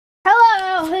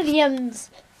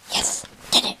millions. Yes,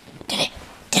 did it.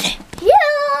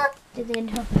 Yeah, did the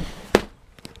intro.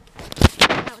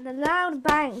 That was a loud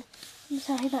bang. I'm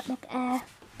sorry about the air.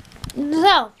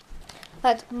 So,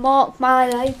 let's mark my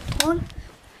life on.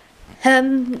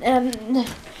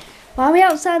 While we're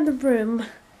outside the room,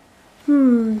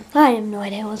 I have no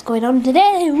idea what's going on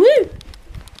today. Woo!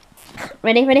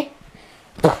 Ready?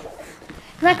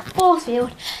 Like a force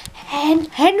field. And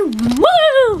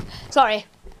woo! Sorry,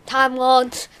 Time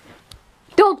Lords.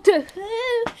 Doctor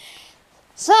Who.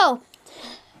 So,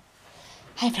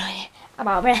 I have no idea. I'm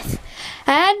out of breath.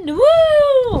 And woo!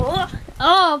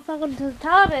 Oh, welcome to the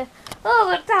TARDIS.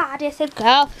 Oh, the TARDIS is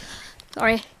go.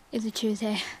 Sorry, it's a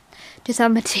Tuesday.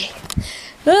 December 10th.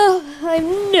 Oh, I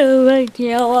have no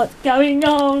idea what's going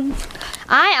on.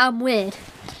 I am weird.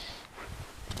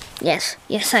 Yes,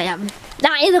 I am.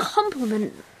 That is a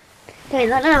compliment. Okay,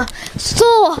 that now.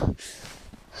 So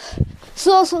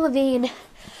Slovene.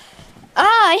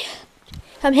 I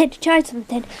am here to try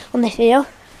something on this video.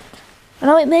 I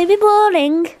know it may be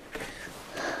boring,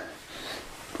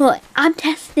 but I'm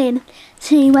testing,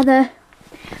 see whether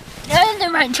the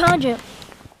right charger.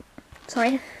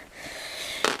 Sorry.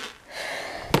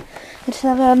 I just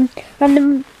have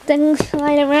random things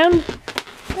lying around.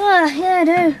 Ah, yeah, I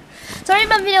do. Sorry,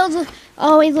 my videos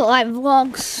always look like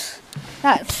vlogs.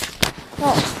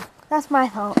 That's my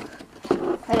fault.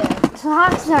 So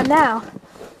hard to start now.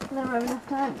 I don't have enough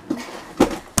time.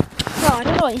 So I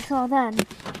don't know what you saw then.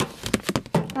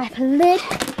 I have a lid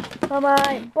for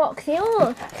my boxy.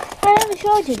 Oh, I never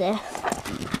showed you this.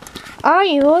 I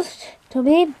used to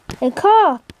be a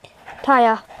car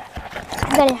tyre.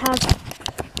 Then it has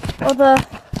other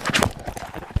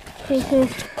pieces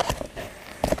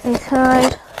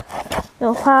inside.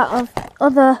 They're part of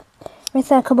other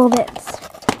recyclable bits.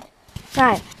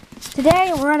 Right,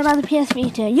 today we're on about the PS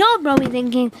Vita. You're probably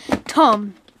thinking,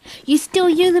 Tom, you still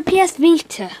use the PS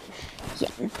Vita? Yeah,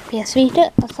 PS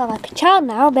Vita, I sound like a child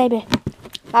now, baby.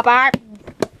 Bye-bye.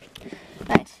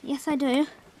 Right, yes I do.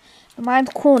 But mine's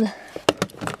cool.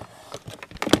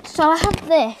 So I have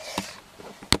this.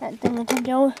 That thing I told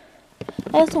you.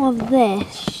 I also have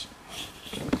this.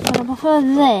 But I prefer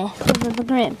this because of the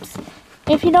grips.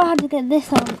 If you know how to get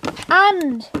this on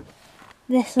and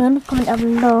this one, comment down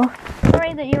below.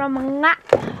 Sorry that you're on my lap.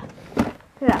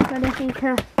 That's when I think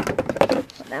put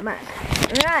that back.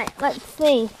 Right, let's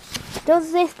see.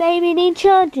 Does this baby need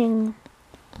charging?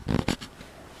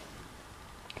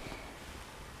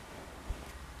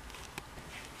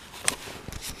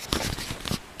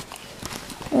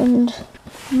 And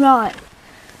right,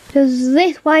 does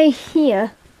this way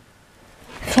here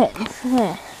fit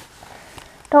this?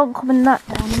 Don't comment that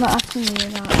down, I'm not asking you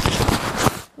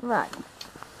that. Right.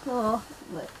 So,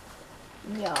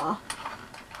 yeah.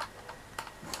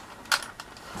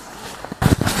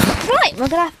 Right, we're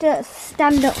gonna have to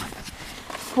stand up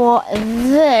for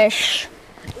this.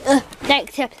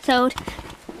 Next episode,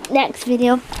 next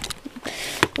video,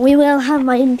 we will have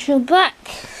my intro back.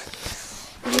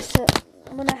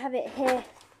 I'm gonna have it here.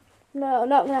 No, I'm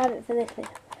not gonna have it for this video.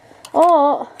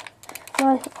 Or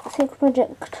my secret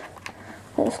project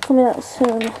that's coming out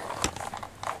soon.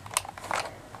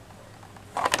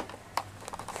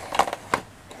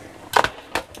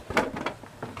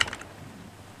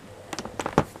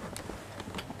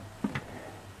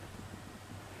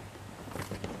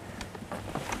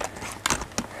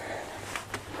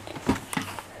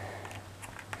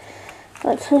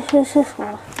 Let's see if it's this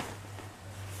one.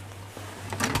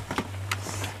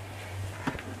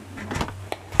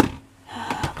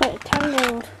 Got it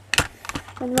tangled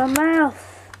in my mouth.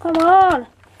 Come on!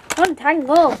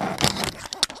 Untangle!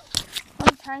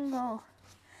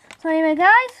 So anyway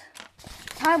guys,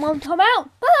 time won't come out.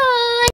 Bye!